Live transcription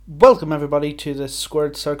Welcome everybody to the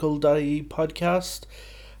Squared Circle.ie podcast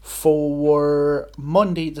for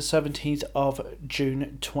Monday the 17th of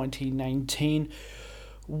June 2019.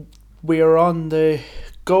 We are on the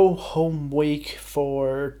go home week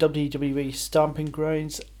for WWE Stomping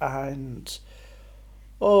Grounds and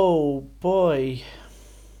oh boy,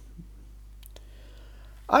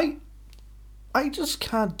 I just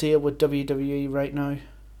can't deal with WWE right now.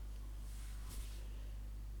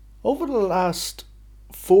 Over the last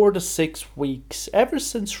 4 to 6 weeks, ever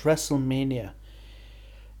since WrestleMania,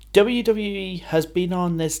 WWE has been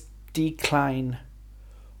on this decline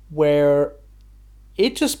where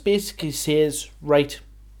it just basically says, right,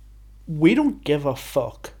 we don't give a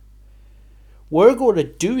fuck. We're going to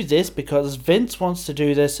do this because Vince wants to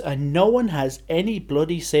do this and no one has any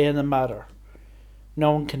bloody say in the matter.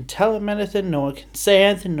 No one can tell him anything, no one can say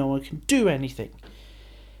anything, no one can do anything.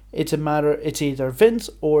 It's either Vince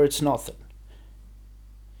or it's nothing.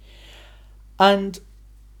 And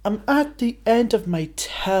I'm at the end of my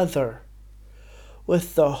tether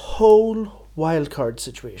with the whole wildcard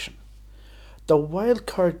situation. The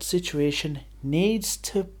wildcard situation needs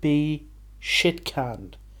to be shit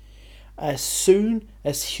canned as soon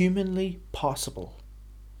as humanly possible.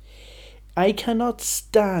 I cannot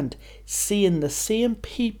stand seeing the same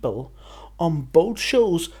people on both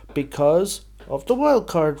shows because of the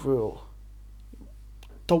wildcard rule.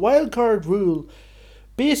 The wildcard rule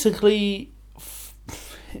basically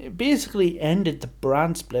ended the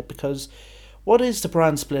brand split, because what is the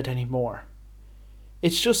brand split anymore?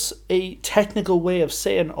 It's just a technical way of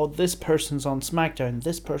saying, oh, this person's on SmackDown,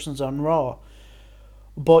 this person's on Raw.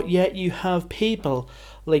 But yet you have people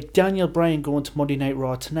like Daniel Bryan going to Monday Night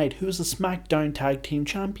Raw tonight, who is the SmackDown Tag Team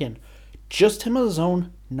Champion. Just him on his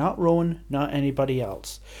own, not Rowan, not anybody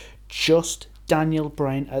else. Just Daniel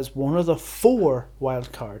Bryan as one of the 4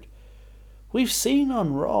 wildcard. We've seen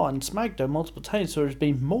on Raw and SmackDown multiple times there's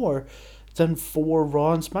been more than 4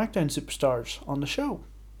 Raw and SmackDown superstars on the show.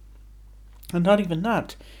 And not even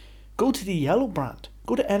that. Go to the yellow brand.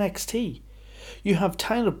 Go to NXT. You have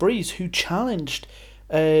Tyler Breeze, who challenged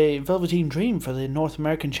Velveteen Dream for the North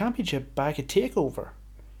American Championship back at TakeOver.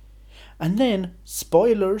 And then,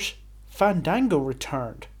 spoilers, Fandango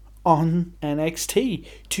returned on NXT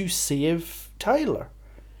to save Tyler.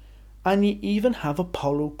 And you even have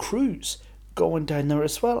Apollo Crews going down there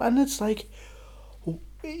as well, and it's like,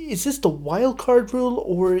 is this the wild card rule,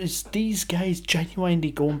 or is these guys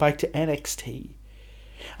genuinely going back to NXT?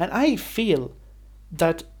 And I feel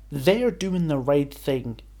that they're doing the right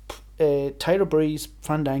thing. Tyler Breeze,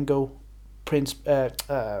 Fandango, Prince,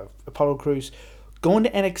 Apollo Crews going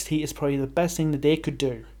to NXT is probably the best thing that they could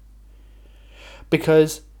do,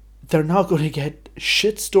 because they're not going to get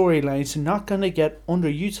shit storylines, they're not going to get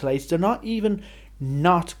underutilized, they're not even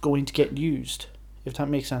not going to get used, if that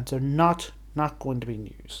makes sense. They're not going to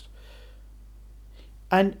be used.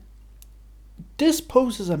 And this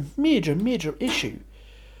poses a major issue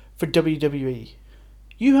for WWE.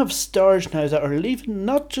 You have stars now that are leaving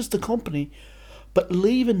not just the company, but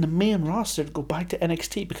leaving the main roster to go back to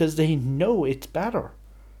NXT because they know it's better.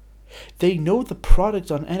 They know the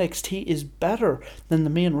product on NXT is better than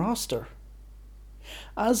the main roster.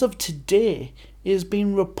 As of today, it is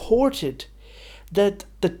being reported that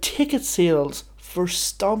the ticket sales for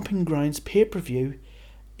Stomping Grounds pay-per-view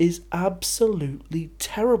is absolutely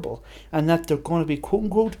terrible, and that they're going to be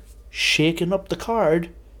quote-unquote shaking up the card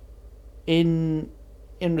in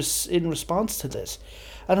response to this.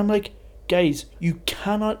 And I'm like, guys, you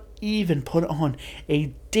cannot even put on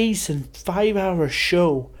a decent 5-hour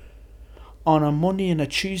show on a Monday and a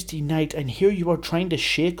Tuesday night, and here you are trying to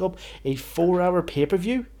shake up a 4-hour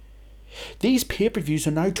pay-per-view. These pay-per-views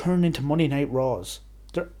are now turned into Monday Night Raws.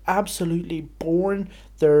 They're absolutely boring.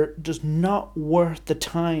 They're just not worth the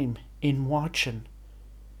time in watching.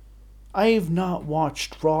 I've not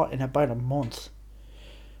watched Raw in about a month.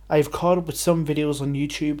 I've caught up with some videos on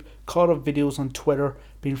YouTube, caught up videos on Twitter,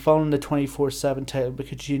 been following the 24/7 title,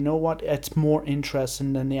 because you know what? It's more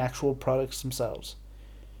interesting than the actual products themselves.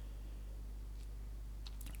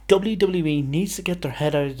 WWE needs to get their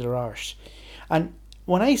head out of their arse. And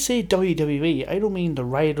when I say WWE, I don't mean the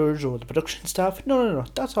writers or the production staff. No,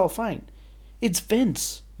 that's all fine. It's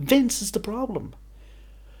Vince. Vince is the problem.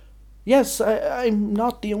 Yes, I'm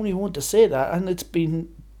not the only one to say that, and it's been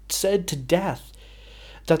said to death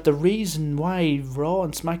that the reason why Raw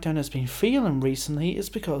and SmackDown has been failing recently is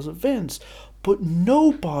because of Vince. But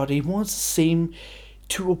nobody wants to seem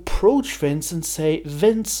to approach Vince and say,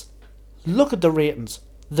 Vince, look at the ratings.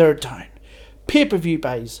 They're down. Pay-per-view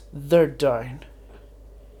buys, they're down.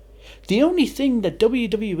 The only thing that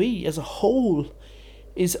WWE as a whole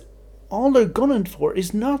is all they're gunning for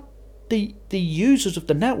is not the users of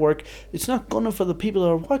the network. It's not gunning for the people that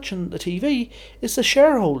are watching the TV. It's the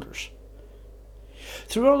shareholders.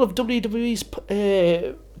 Through all of WWE's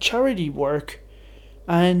charity work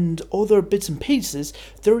and other bits and pieces,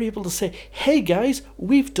 they're able to say, hey guys,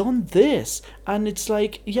 we've done this. And it's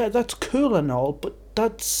like, yeah, that's cool and all, but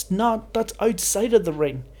that's outside of the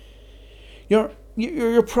ring.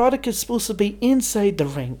 Your product is supposed to be inside the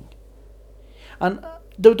ring. And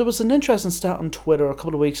there was an interesting stat on Twitter a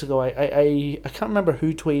couple of weeks ago. I can't remember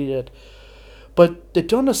who tweeted it, but they'd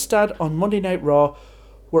done a stat on Monday Night Raw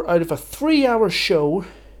where out of a 3-hour show,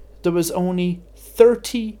 there was only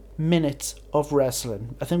 30 minutes of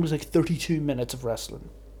wrestling. I think it was like 32 minutes of wrestling.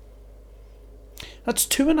 That's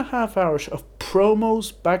 2.5 hours of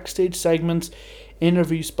promos, backstage segments,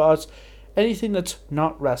 interview spots, anything that's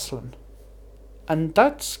not wrestling. And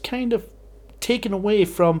that's kind of taken away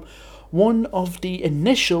from one of the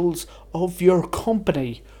initials of your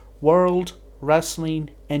company, World Wrestling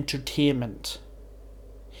Entertainment.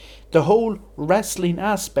 The whole wrestling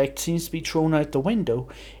aspect seems to be thrown out the window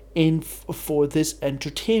for this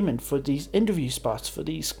entertainment, for these interview spots, for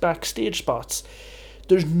these backstage spots.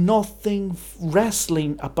 There's nothing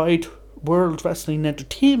wrestling about World Wrestling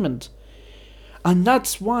Entertainment. And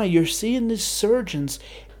that's why you're seeing this surgence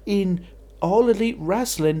in All Elite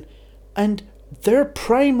Wrestling, and their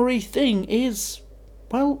primary thing is,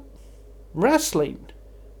 well, wrestling.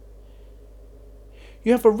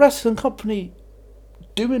 You have a wrestling company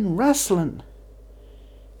doing wrestling.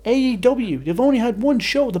 AEW, they've only had one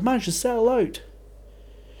show that managed to sell out.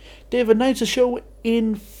 They've announced a show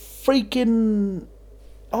in freaking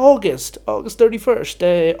August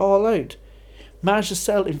 31st, All Out. Managed to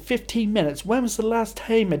sell in 15 minutes. When was the last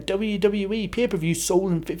time a WWE pay-per-view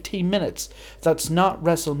sold in 15 minutes? That's not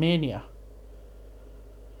WrestleMania.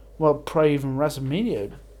 Well, probably even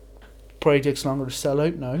WrestleMania probably takes longer to sell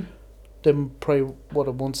out now than probably what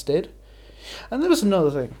it once did. And there was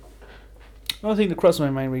another thing that crossed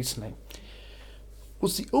my mind recently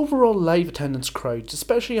was the overall live attendance crowds,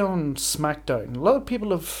 especially on SmackDown. A lot of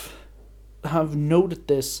people have noted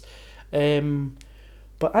this,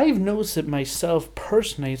 but I've noticed it myself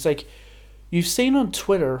personally. It's like you've seen on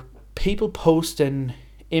Twitter people posting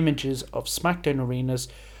images of SmackDown arenas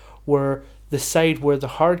where the side where the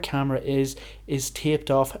hard camera is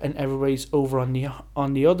taped off and everybody's over on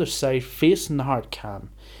the other side facing the hard cam.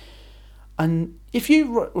 And if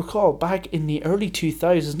you recall back in the early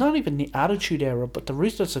 2000s, not even the Attitude Era, but the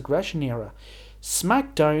Ruthless Aggression Era,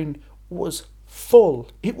 SmackDown was full.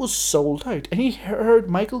 It was sold out. And you heard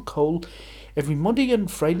Michael Cole every Monday and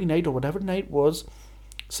Friday night or whatever night was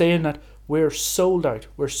saying that we're sold out,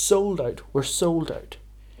 we're sold out, we're sold out.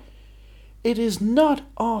 It is not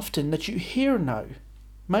often that you hear now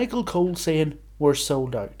Michael Cole saying we're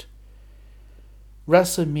sold out.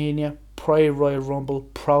 WrestleMania, probably Royal Rumble,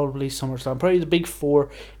 probably SummerSlam. Probably the big four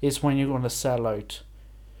is when you're going to sell out.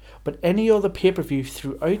 But any other pay-per-view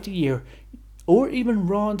throughout the year, or even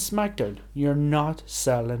Raw and SmackDown, you're not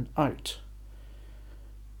selling out.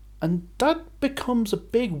 And that becomes a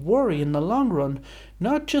big worry in the long run,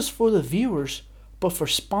 not just for the viewers, but for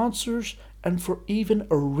sponsors and for even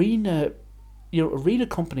arena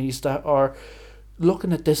companies that are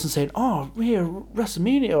looking at this and saying, oh, here,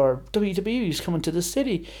 WrestleMania or WWE is coming to the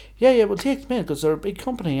city. Yeah, we'll take them in because they're a big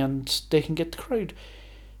company and they can get the crowd.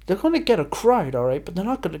 They're going to get a crowd, alright, but they're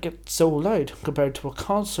not going to get sold out compared to a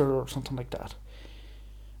concert or something like that.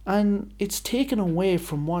 And it's taken away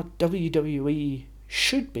from what WWE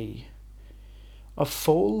should be. A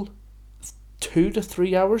full 2 to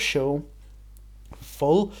 3 hour show,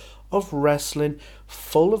 full of wrestling,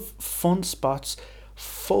 full of fun spots,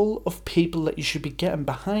 full of people that you should be getting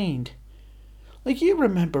behind. Like, you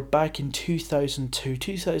remember back in 2002,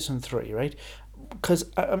 2003, right? Because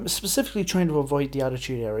I'm specifically trying to avoid the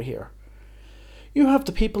Attitude Era here. You have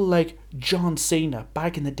the people like John Cena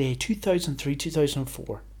back in the day, 2003,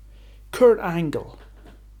 2004. Kurt Angle.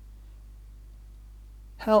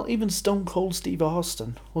 Hell, even Stone Cold Steve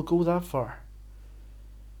Austin will go that far.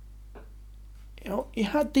 You know, you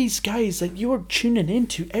had these guys that you were tuning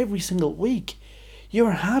into every single week. You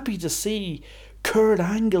were happy to see Kurt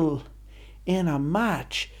Angle in a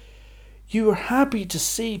match. You were happy to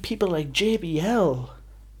see people like JBL.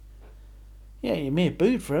 Yeah, you may have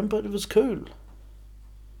booed for him, but it was cool.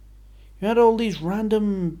 You had all these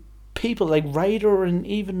random people like Ryder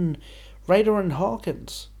and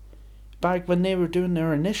Hawkins back when they were doing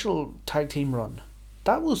their initial tag team run.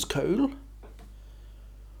 That was cool.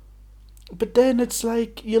 But then it's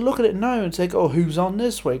like, you look at it now and it's like, oh, who's on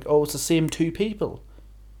this week? Oh, it's the same two people.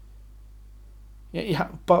 You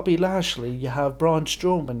have Bobby Lashley, you have Braun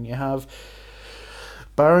Strowman, you have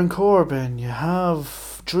Baron Corbin, you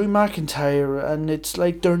have Drew McIntyre, and it's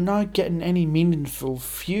like they're not getting any meaningful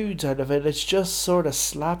feuds out of it. It's just sort of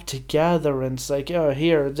slapped together, and it's like, oh,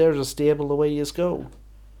 here, there's a stable, away you go.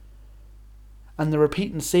 And they're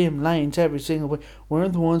repeating the same lines every single way. We're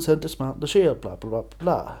the ones that dismantle the Shield, blah, blah, blah,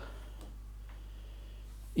 blah.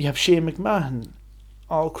 You have Shane McMahon,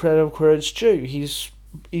 all credit where it's due. He's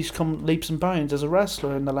come leaps and bounds as a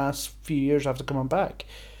wrestler in the last few years after coming back.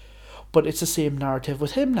 But it's the same narrative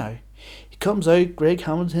with him now. He comes out, Greg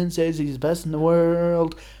Hamilton says he's the best in the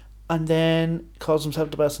world, and then calls himself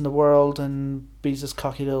the best in the world and be this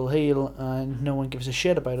cocky little heel, and no one gives a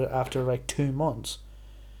shit about it after like 2 months.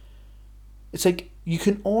 It's like, you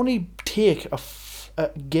can only take a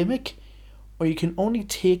gimmick, or you can only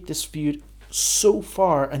take this feud so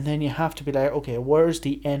far, and then you have to be like, okay, where's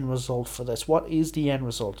the end result for this? What is the end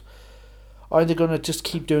result? Are they going to just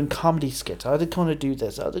keep doing comedy skits? Are they going to do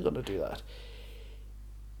this? Are they going to do that?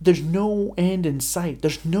 There's no end in sight.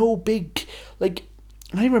 There's no big... Like,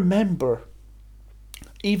 I remember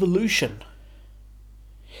Evolution.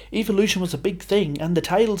 Evolution was a big thing, and the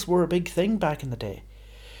titles were a big thing back in the day.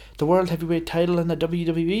 The World Heavyweight title and the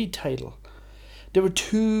WWE title. There were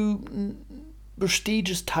two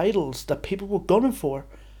prestigious titles that people were gunning for.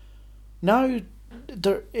 Now,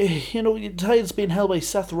 the title's being held by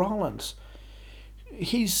Seth Rollins.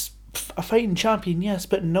 He's a fighting champion, yes,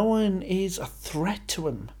 but no one is a threat to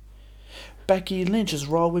him. Becky Lynch is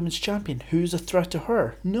Raw Women's Champion. Who's a threat to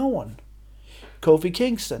her? No one. Kofi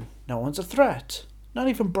Kingston, no one's a threat. Not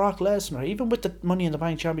even Brock Lesnar, even with the Money in the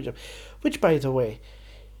Bank Championship. Which, by the way,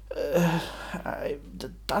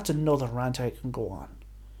 that's another rant I can go on.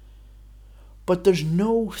 But there's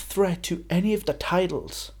no threat to any of the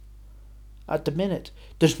titles at the minute.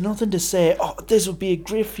 There's nothing to say, oh, this would be a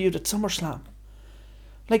great feud at SummerSlam.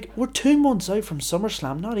 Like, we're 2 months out from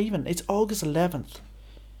SummerSlam, not even. It's August 11th.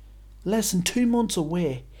 Less than 2 months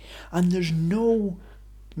away. And there's no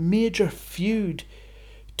major feud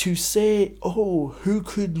to say, oh, who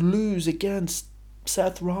could lose against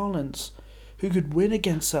Seth Rollins? Who could win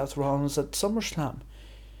against Seth Rollins at SummerSlam?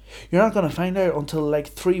 You're not going to find out until like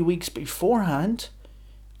 3 weeks beforehand.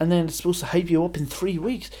 And then it's supposed to hype you up in 3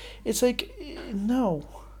 weeks. It's like, no.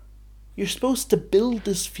 You're supposed to build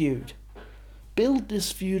this feud. Build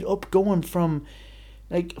this feud up going from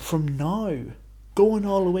now. Going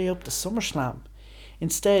all the way up to SummerSlam.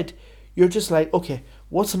 Instead, you're just like, okay,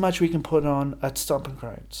 what's the match we can put on at Stomping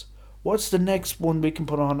Grounds? What's the next one we can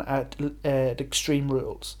put on at Extreme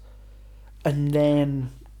Rules? And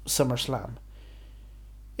then SummerSlam.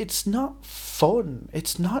 It's not fun.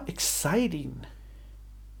 It's not exciting.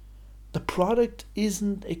 The product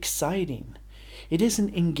isn't exciting. It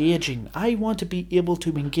isn't engaging. I want to be able to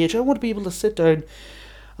engage. I want to be able to sit down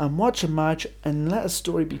and watch a match and let a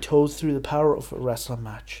story be told through the power of a wrestling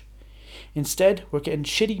match. Instead, we're getting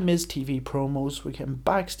shitty Miz TV promos. We're getting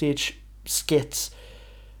backstage skits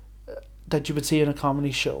that you would see in a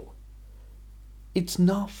comedy show. It's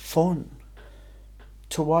not fun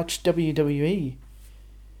to watch WWE.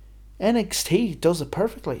 NXT does it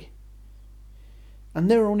perfectly. And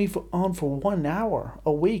they're only on for 1 hour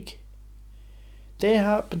a week. They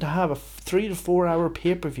happen to have a 3 to 4 hour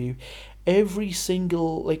pay-per-view every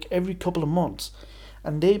couple of months.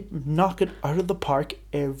 And they knock it out of the park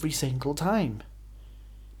every single time.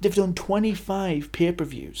 They've done 25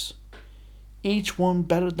 pay-per-views. Each one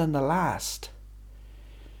better than the last.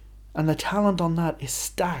 And the talent on that is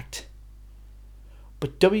stacked.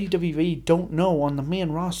 But WWE don't know on the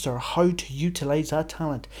main roster how to utilise that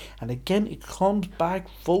talent. And again, it comes back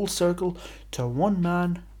full circle to one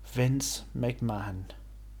man, Vince McMahon.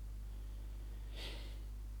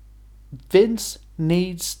 Vince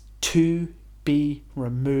needs to be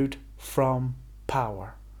removed from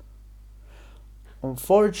power.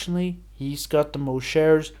 Unfortunately, he's got the most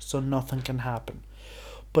shares, so nothing can happen.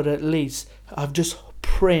 But at least, I'm just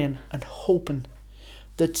praying and hoping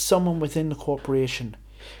that someone within the corporation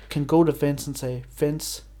can go to Vince and say,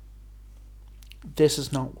 Vince, this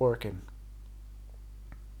is not working.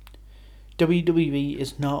 WWE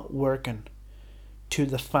is not working to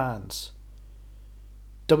the fans.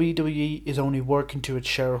 WWE is only working to its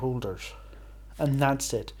shareholders. And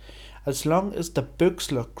that's it. As long as the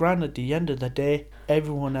books look grand at the end of the day,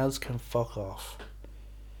 everyone else can fuck off.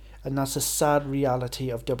 And that's a sad reality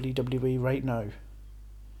of WWE right now.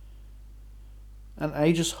 And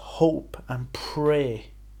I just hope and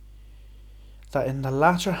pray that in the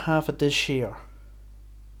latter half of this year,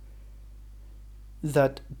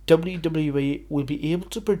 that WWE will be able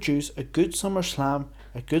to produce a good SummerSlam,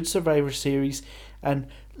 a good Survivor Series, and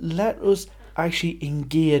let us actually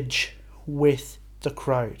engage with the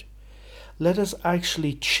crowd. Let us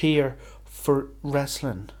actually cheer for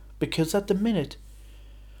wrestling. Because at the minute,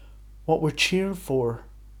 what we're cheering for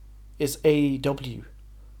is AEW.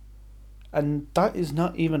 And that is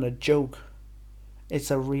not even a joke. It's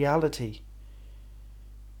a reality.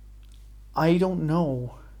 I don't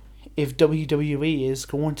know if WWE is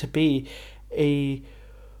going to be a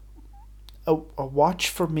watch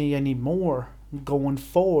for me anymore going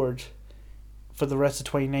forward for the rest of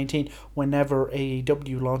 2019 whenever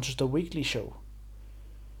AEW launches the weekly show.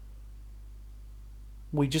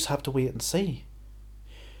 We just have to wait and see.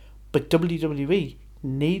 But WWE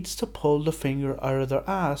needs to pull the finger out of their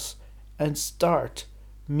ass and start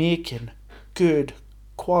making good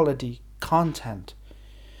quality content.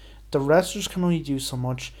 The wrestlers can only do so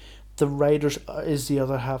much. The writers is the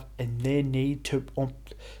other half, and they need to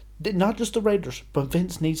not just the writers, but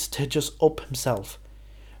Vince needs to just up himself,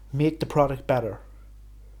 make the product better.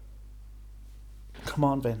 Come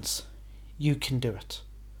on, Vince, you can do it.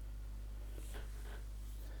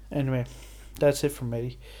 Anyway, that's it from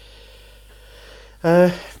me.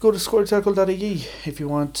 Go to squarecircle.ie if you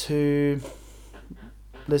want to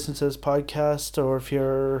listen to this podcast, or if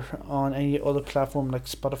you're on any other platform like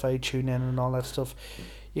Spotify, TuneIn and all that stuff,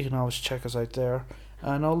 you can always check us out there,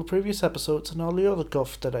 and all the previous episodes and all the other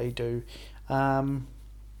guff that I do. I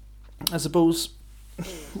suppose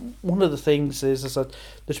one of the things is that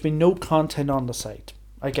there's been no content on the site.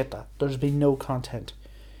 I get that. There's been no content.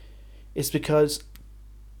 It's because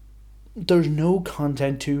there's no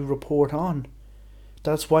content to report on.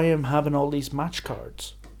 That's why I'm having all these match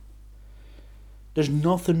cards. There's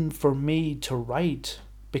nothing for me to write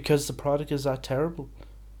because the product is that terrible.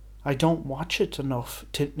 I don't watch it enough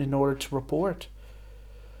in order to report.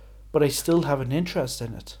 But I still have an interest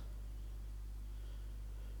in it.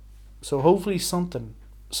 So hopefully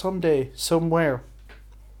someday, somewhere,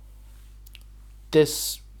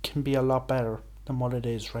 this can be a lot better than what it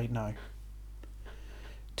is right now.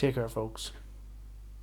 Take care, folks.